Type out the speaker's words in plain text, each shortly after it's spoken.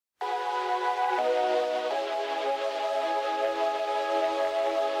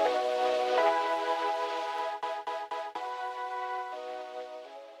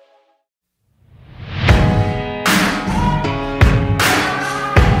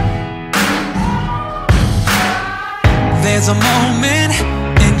There's a moment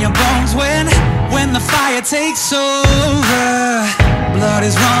in your bones when the fire takes over. Blood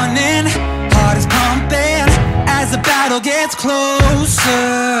is running, heart is pumping as the battle gets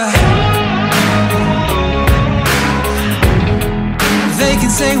closer. They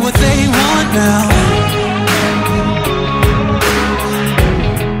can say what they want now,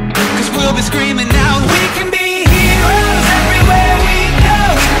 'cause we'll be screaming now. We can be heroes everywhere we go.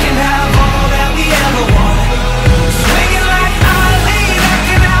 We can have all that we ever want. Swinging like Ali,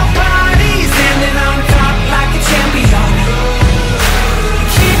 rocking our bodies, standing on top like a champion.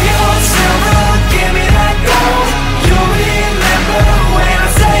 Keep your silver, give me that gold. You'll remember when I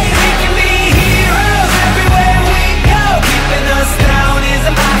say we can be heroes everywhere we go. Keeping us down is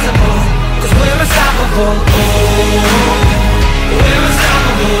impossible, 'cause we're unstoppable. Oh, we're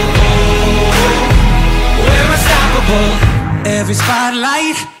unstoppable. Oh, we're unstoppable. Every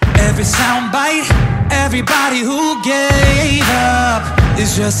spotlight, every soundbite, everybody who gave up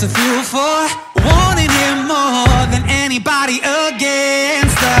is just a fuel for wanting him more than anybody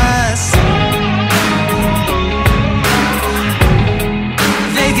against us.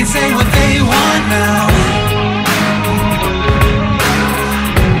 They can say what they want now,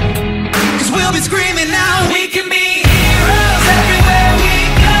 'cause we'll be screaming now. We can be heroes everywhere we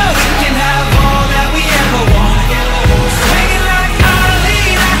go. We can have all that we ever want. Swinging like Ali,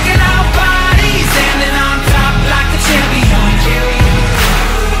 rocking our bodies, standing on top like a champion.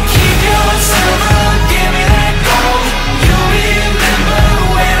 Keep your silver, give me that gold. You'll remember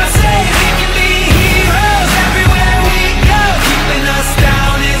when I say we can be heroes everywhere we go. Keeping us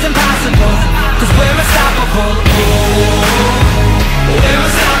down is impossible, 'cause we're unstoppable. Oh, we're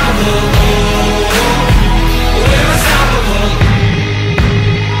unstoppable. Oh, we're unstoppable.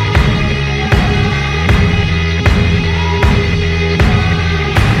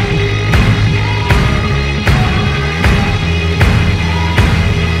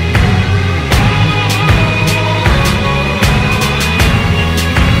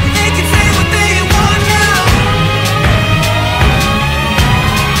 They can say what they want now,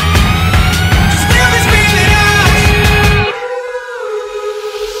 'cause we'll be screaming out.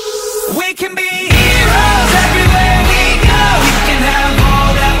 We can be heroes everywhere we go. We can have all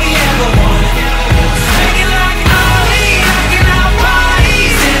that we ever want. Swinging like Ali, rocking our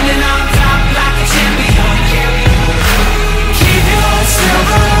bodies, standing on top like a champion. Keep your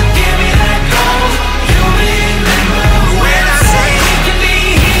silver, give me that gold. You'll remember when I say we can be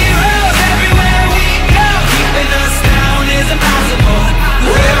heroes everywhere we go. Keeping us down is impossible.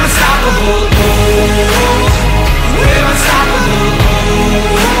 We're unstoppable. Oh, we're unstoppable. Oh,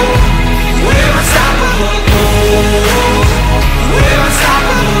 we're unstoppable. Oh, we're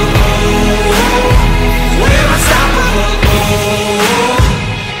unstoppable. Oh, we're unstoppable. Oh,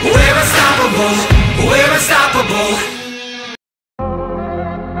 we're unstoppable. We're unstoppable.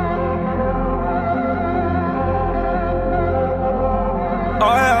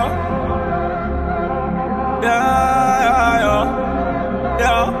 Oh yeah, yeah,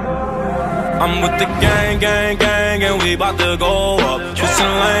 yeah. I'm with the gang, and we bout to go up.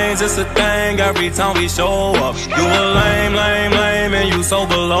 Switching lanes, it's a thing every time we show up. You a lame, and you so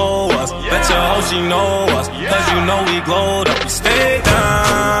below us. Bet your hoe she know us, 'cause you know we glowed up. We stayed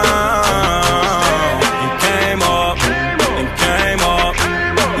down, and came up, and came up.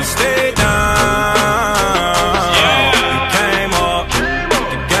 We stayed down, and came up,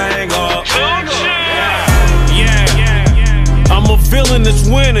 the gang up. I'm a villain that's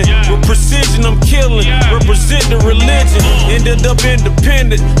winning. With precision, I'm killing. Represent the religion. Ended up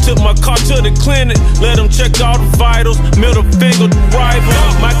independent. Took my car to the clinic. Let them check all the vitals. Middle finger to rival.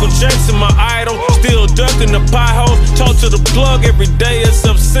 Michael Jackson, my idol. Still ducking the potholes. Talk to the plug every day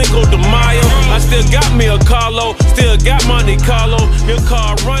except Cinco de Mayo. I still got me a Carlo. Still got Monte Carlo. Your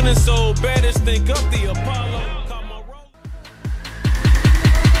car running so bad, it's think up the